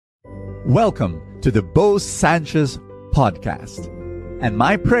Welcome to the Bo Sanchez podcast. And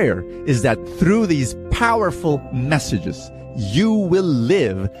my prayer is that through these powerful messages, you will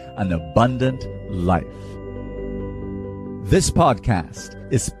live an abundant life. This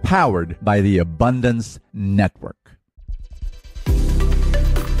podcast is powered by the Abundance Network.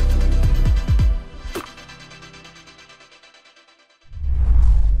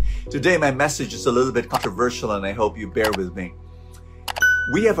 Today, my message is a little bit controversial, and I hope you bear with me.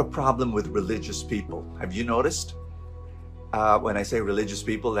 We have a problem with religious people. Have you noticed? When I say religious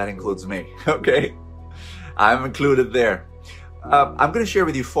people, that includes me, okay? I'm included there. I'm going to share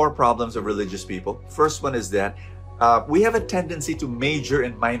with you 4 problems of religious people. First one is that we have a tendency to major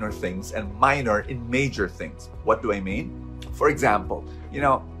in minor things and minor in major things. What do I mean? For example,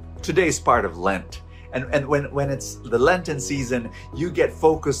 today is part of Lent. And when it's the Lenten season, you get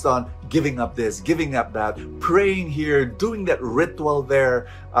focused on giving up this, giving up that, praying here, doing that ritual there,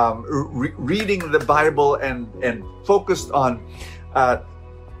 reading the Bible and focused on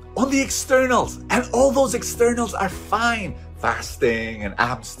the externals. And all those externals are fine. Fasting and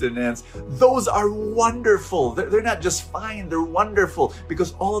abstinence, those are wonderful. They're not just fine, they're wonderful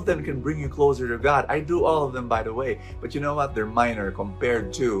because all of them can bring you closer to God. I do all of them, by the way. But you know what? They're minor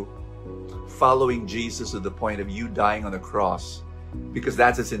compared to following Jesus to the point of you dying on the cross, because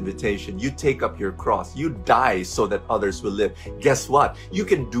that's his invitation. You take up your cross, you die so that others will live. Guess what? You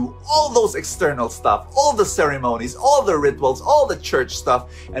can do all those external stuff, all the ceremonies, all the rituals, all the church stuff,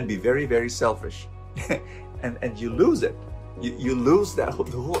 and be very, very selfish. and you lose it. You lose the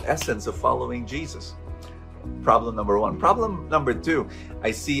whole essence of following Jesus. Problem number 1. Problem number 2 I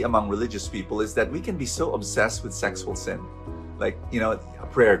see among religious people is that we can be so obsessed with sexual sin. Like, a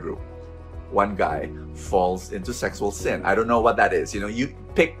prayer group. One guy falls into sexual sin. I don't know what that is. You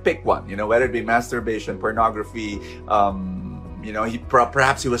pick one. Whether it be masturbation, pornography.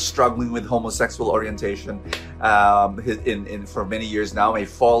 Perhaps he was struggling with homosexual orientation. For many years now, he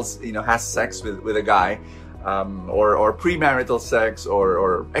falls. Has sex with a guy, or premarital sex,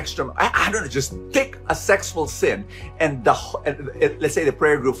 or extra. I don't know. Just pick a sexual sin, and let's say the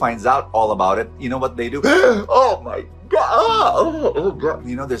prayer group finds out all about it. You know what they do? Oh my God! Oh God!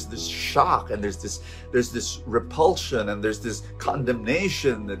 There's this shock, and there's this repulsion, and there's this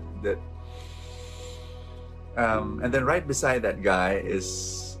condemnation and then right beside that guy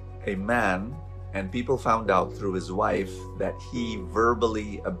is a man, and people found out through his wife that he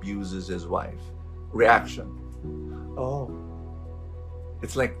verbally abuses his wife. Reaction: oh,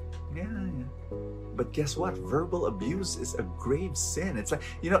 it's like, yeah. But guess what? Verbal abuse is a grave sin. It's like,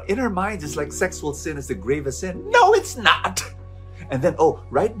 in our minds, it's like sexual sin is the gravest sin. No, it's not. And then,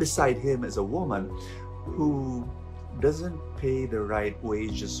 right beside him is a woman who doesn't pay the right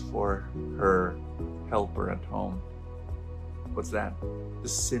wages for her helper at home. What's that? The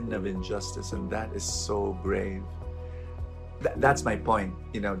sin of injustice. And that is so grave. That's my point.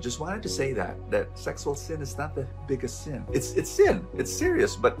 Just wanted to say that sexual sin is not the biggest sin. It's sin. It's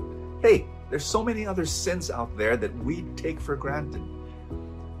serious. But hey, there's so many other sins out there that we take for granted.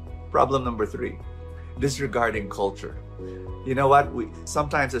 Problem number 3, disregarding culture. You know what? We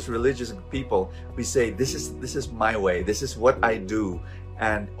sometimes, as religious people, we say, this is my way. This is what I do.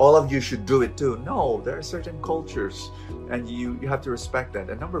 And all of you should do it too. No, there are certain cultures, and you have to respect that.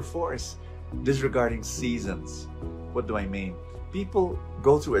 And number 4 is disregarding seasons. What do I mean? People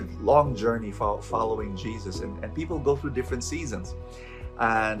go through a long journey following Jesus, and people go through different seasons.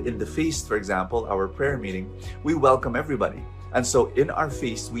 And in the feast, for example, our prayer meeting, we welcome everybody. And so in our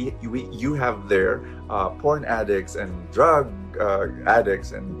feast, you have there porn addicts and drug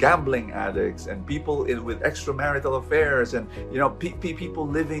addicts and gambling addicts and people with extramarital affairs and people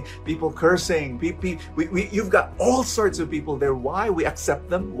living, people cursing. You've got all sorts of people there. Why? We accept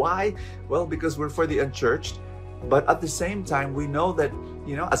them. Why? Well, because we're for the unchurched. But at the same time, we know that,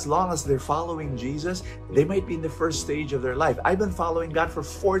 as long as they're following Jesus, they might be in the first stage of their life. I've been following God for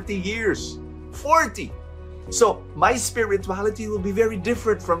 40 years. 40! So my spirituality will be very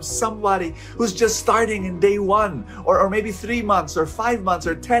different from somebody who's just starting in day 1, or maybe 3 months, or 5 months,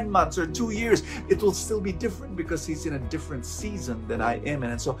 or 10 months, or 2 years. It will still be different because he's in a different season than I am.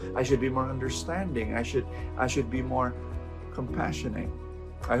 And so I should be more understanding. I should be more compassionate.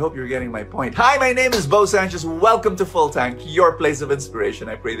 I hope you're getting my point. Hi, my name is Bo Sanchez. Welcome to Full Tank, your place of inspiration.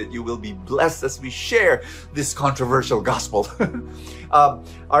 I pray that you will be blessed as we share this controversial gospel.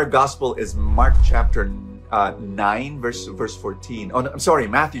 Our gospel is Mark chapter 9, verse 14. Oh, no, I'm sorry,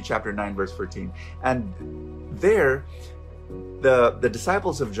 Matthew chapter 9, verse 14. And there, the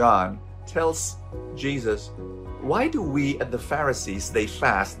disciples of John tells Jesus, why do we and the Pharisees, they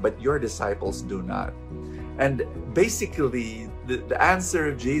fast, but your disciples do not? And basically, the answer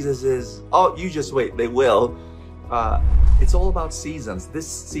of Jesus is, oh, you just wait, they will. It's all about seasons. This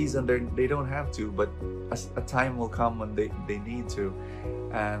season, they don't have to, but a time will come when they need to.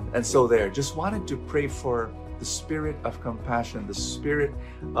 And so there, just wanted to pray for the spirit of compassion, the spirit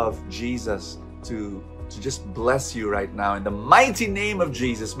of Jesus to just bless you right now. In the mighty name of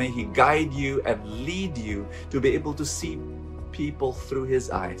Jesus, may He guide you and lead you to be able to see people through His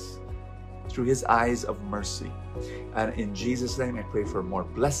eyes of mercy. And in Jesus' name, I pray for more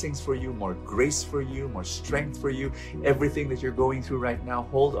blessings for you, more grace for you, more strength for you. Everything that you're going through right now,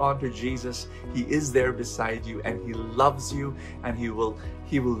 hold on to Jesus. He is there beside you, and He loves you, and He will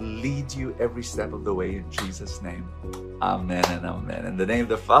lead you every step of the way in Jesus' name. Amen and amen. In the name of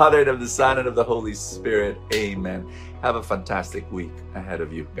the Father, and of the Son, and of the Holy Spirit. Amen. Have a fantastic week ahead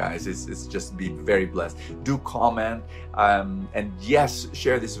of you, guys. It's just be very blessed. Do comment, and yes,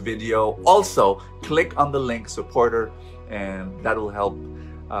 share this video. Also, click on the link, supporter, and that will help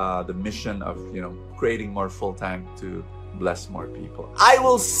the mission of creating more full tank to bless more people. I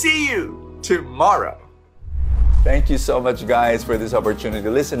will see you tomorrow. Thank you so much, guys, for this opportunity.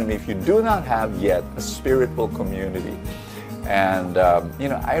 Listen to me. If you do not have yet a spiritual community, and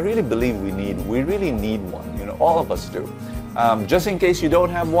I really believe we really need one. All of us do. Just in case you don't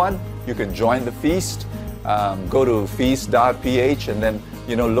have one, you can join the feast. Go to feast.ph and then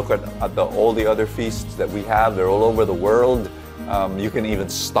look at all the other feasts that we have. They're all over the world. You can even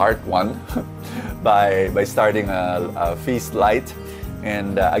start one by starting a feast light.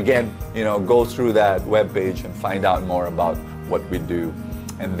 And again, go through that webpage and find out more about what we do.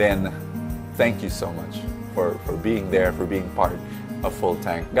 And then thank you so much for being there, for being part of Full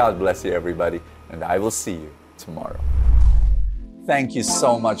Tank. God bless you, everybody, and I will see you tomorrow. Thank you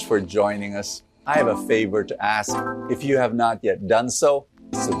so much for joining us. I have a favor to ask. If you have not yet done so,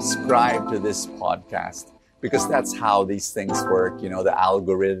 subscribe to this podcast, because that's how these things work, the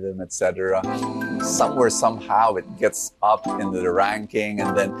algorithm, etc. Somewhere, somehow, it gets up into the ranking,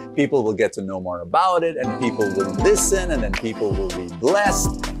 and then people will get to know more about it, and people will listen, and then people will be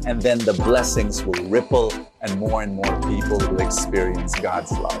blessed, and then the blessings will ripple, and more people will experience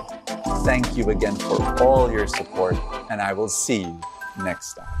God's love. Thank you again for all your support, and I will see you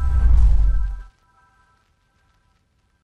next time.